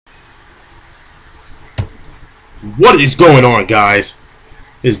What is going on, guys?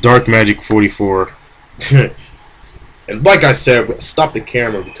 It's Dark Magic 44. And like I said, stop the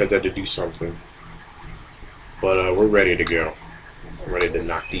camera because I had to do something. But we're ready to go. I'm ready to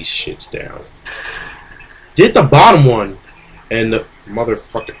knock these shits down. Did the bottom one. And the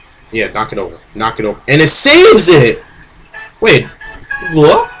motherfucker. Yeah, knock it over. Knock it over. And it saves it! Wait.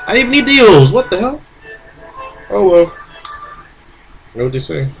 What? I didn't even need the eels. What the hell? Oh well. Know what they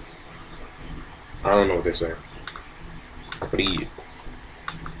say? I don't know what they say. For the eels.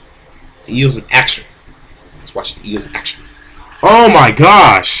 The eels in action. Let's watch the eels in action. Oh my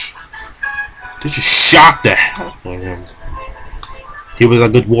gosh! Did you shock the hell out of him? He was a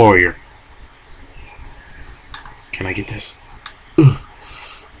good warrior. Can I get this? Ugh.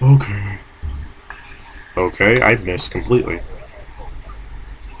 Okay. Okay, I missed completely.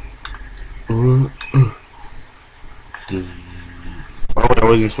 Oh, I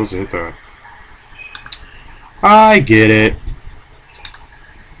wasn't supposed to hit that. I get it.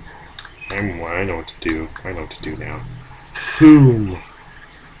 I know what to do. I know what to do now. Boom.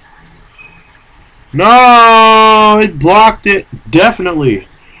 No! It blocked it. Definitely.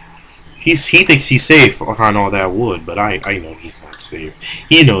 He thinks he's safe on all that wood, but I know he's not safe.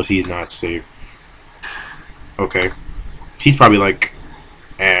 He knows he's not safe. Okay. He's probably like,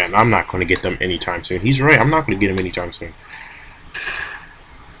 and I'm not going to get them anytime soon. He's right. I'm not going to get him anytime soon.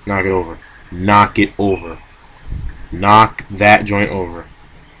 Knock it over. Knock it over. Knock that joint over.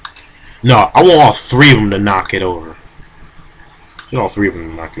 No, I want all three of them to knock it over. Get all three of them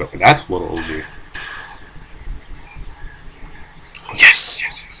to knock it over. That's a little OG. Oh, yes,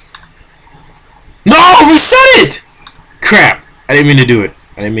 yes, yes. No! Reset it! Crap. I didn't mean to do it.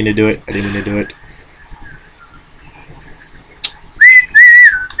 I didn't mean to do it. I didn't mean to do it.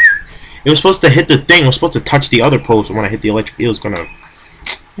 It was supposed to hit the thing. It was supposed to touch the other post. And when I hit the electric eel, it was gonna...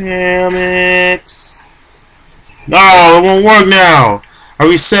 Damn it. No, it won't work now. I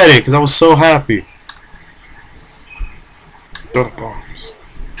reset it because I was so happy. Throw the bombs.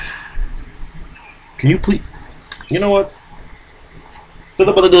 Can you please... You know what?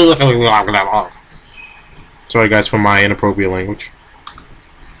 Sorry guys for my inappropriate language.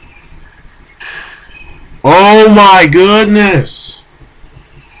 Oh my goodness!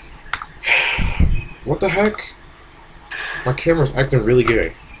 What the heck? My camera's acting really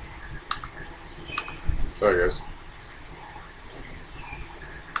gay. Sorry guys.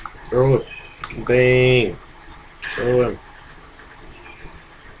 Throw it. Thing. Throw him.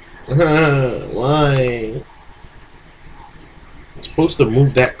 Why? It's supposed to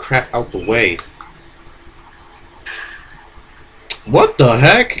move that crap out the way. What the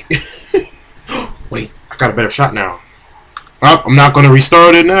heck? Wait, I got a better shot now. Oh, I'm not gonna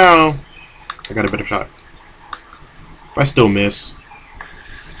restart it now. I got a better shot. If I still miss.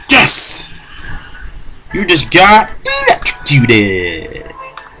 Yes! You just got electrocuted.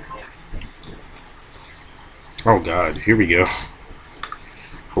 Oh god, here we go.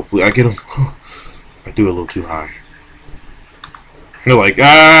 Hopefully I get him. I do it a little too high. They're like,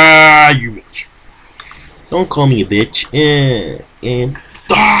 ah, you bitch. Don't call me a bitch.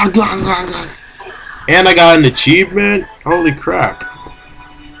 And I got an achievement. Holy crap.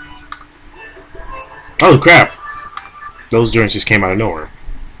 Oh crap. Those joints just came out of nowhere.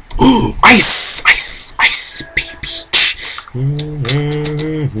 Ooh, ice, ice, ice, baby.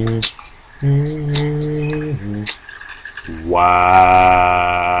 Wow.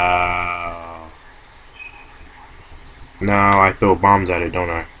 Now I throw bombs at it, don't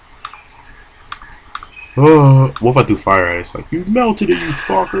I? Oh, what if I threw fire at it? It's like, you melted it, you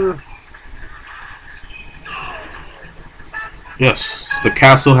fucker. Yes, the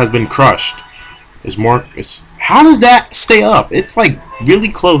castle has been crushed. It's how does that stay up? It's like really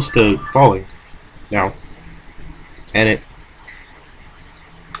close to falling now. And it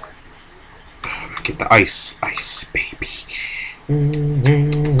get the ice, ice, baby.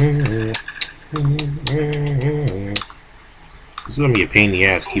 This is gonna be a pain in the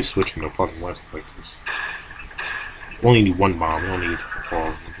ass. Keep switching the fucking weapons like this. We only need one bomb. We don't need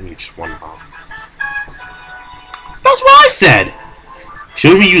all. We need just one bomb. That's what I said.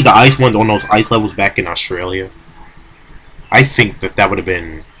 Should we use the ice ones on those ice levels back in Australia? I think that would have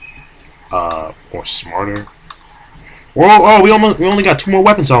been more smarter. Whoa! Oh, we only got 2 more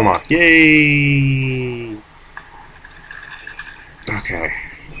weapons unlocked. Yay! Okay.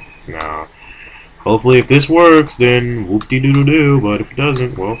 Now, hopefully, if this works, then whoop-de-doo-doo-doo. But if it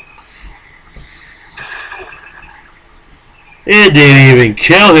doesn't, well, it didn't even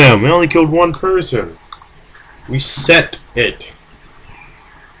kill him. It only killed one person. Reset it.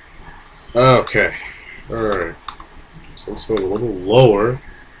 Okay. Alright. So let's go a little lower.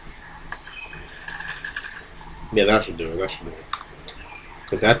 Yeah, that should do it. That should do it.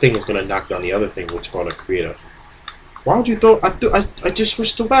 Because that thing is gonna knock down the other thing, which is gonna create a. Why would you throw? I just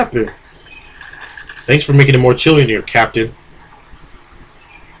switched the weapon. Thanks for making it more chill in here, Captain.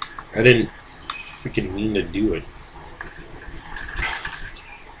 I didn't freaking mean to do it.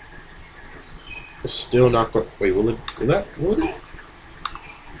 It's still not going. Wait, will it? Will it?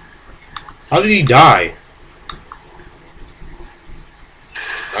 How did he die?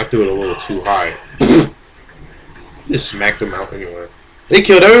 I threw it a little too high. Just smacked him out anyway. They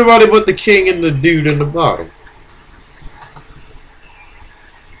killed everybody but the king and the dude in the bottom.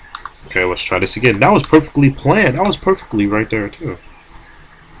 Okay, let's try this again. That was perfectly planned. That was perfectly right there, too.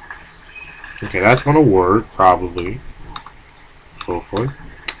 Okay, that's gonna work, probably. Hopefully.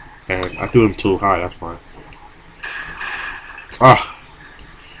 And I threw him too high, that's fine. Ah.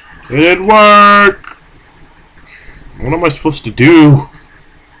 It didn't work! What am I supposed to do?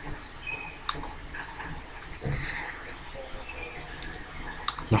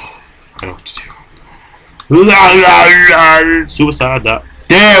 No, I know what to do. Suicide dot.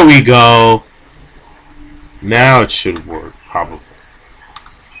 There we go! Now it should work, probably.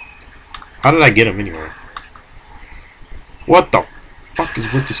 How did I get him anyway? What the fuck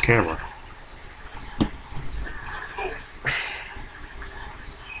is with this camera?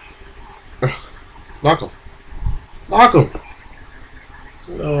 Knock him. Knock him!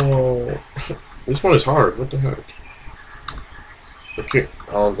 No. This one is hard. What the heck? Okay.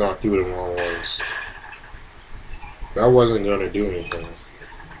 Oh god, I threw it in the wrong ones. That wasn't gonna do anything.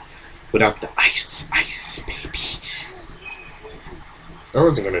 Without the ice, baby. That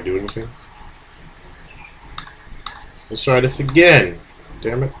wasn't gonna do anything. Let's try this again.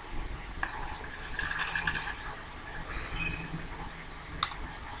 Damn it.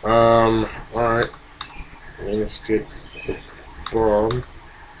 Alright. Let's get the bomb.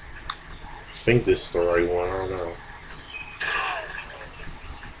 I think this is the right one, I don't know.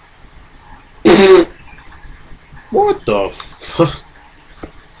 What the fuck?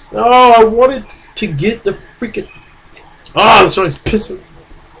 No, I wanted to get the freaking. Ah, this one is pissing.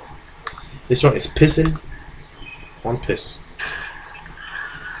 This one is pissing. One piss.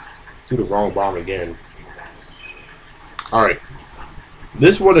 Do the wrong bomb again. Alright.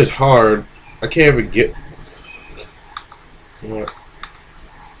 This one is hard. I can't even get. You know what?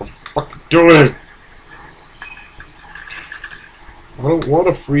 I'm fucking doing it. I don't want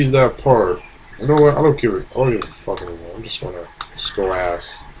to freeze that part. You know what? I don't give it. I don't even fucking know. I'm just gonna go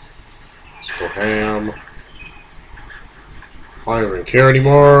ass. Just go ham. I don't even care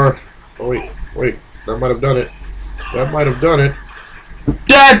anymore. Oh wait. That might have done it. That might have done it.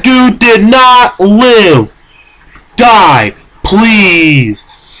 That dude did not live. Die,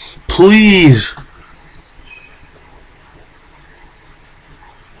 please, please.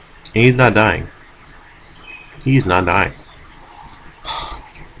 He's not dying. He's not dying.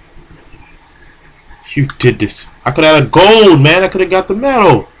 You did this. I could have had a gold, man. I could have got the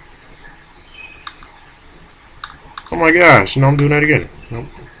medal. Oh my gosh. No, I'm doing that again. Nope.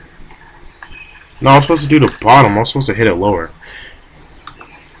 No, I was supposed to do the bottom. I was supposed to hit it lower.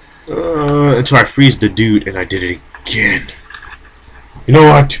 Until I freeze the dude, and I did it again. You know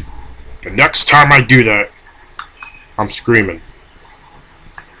what? The next time I do that, I'm screaming.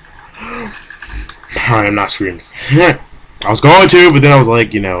 I am not screaming. I was going to, but then I was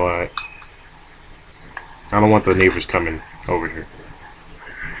like, you know what? I don't want the neighbors coming over here.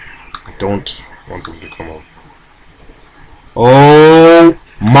 I don't want them to come over. Oh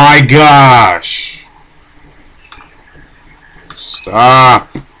my gosh! Stop!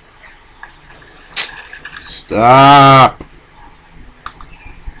 Stop!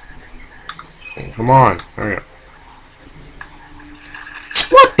 Come on, hurry up.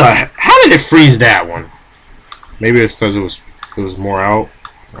 What the heck? How did it freeze that one? Maybe it's because it was more out.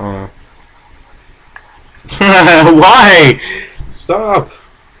 Why? Stop!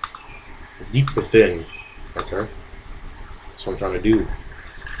 Deep within. Okay. That's what I'm trying to do.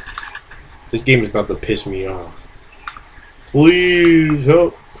 This game is about to piss me off. Please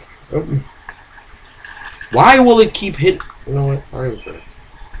help. Help me. Why will it keep hitting? You know what? I don't even care.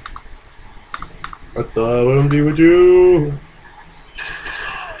 I thought I would be with you.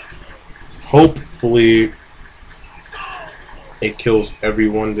 Hopefully, it kills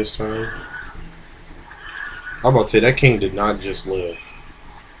everyone this time. I'm about to say, that king did not just live.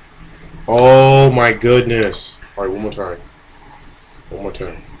 Oh my goodness. Alright, one more time. One more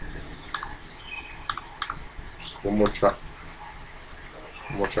time. Just one more try.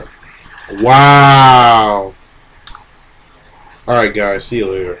 One more try. Wow. Alright guys, see you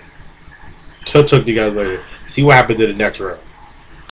later. Talk to you guys later. See what happens in the next round.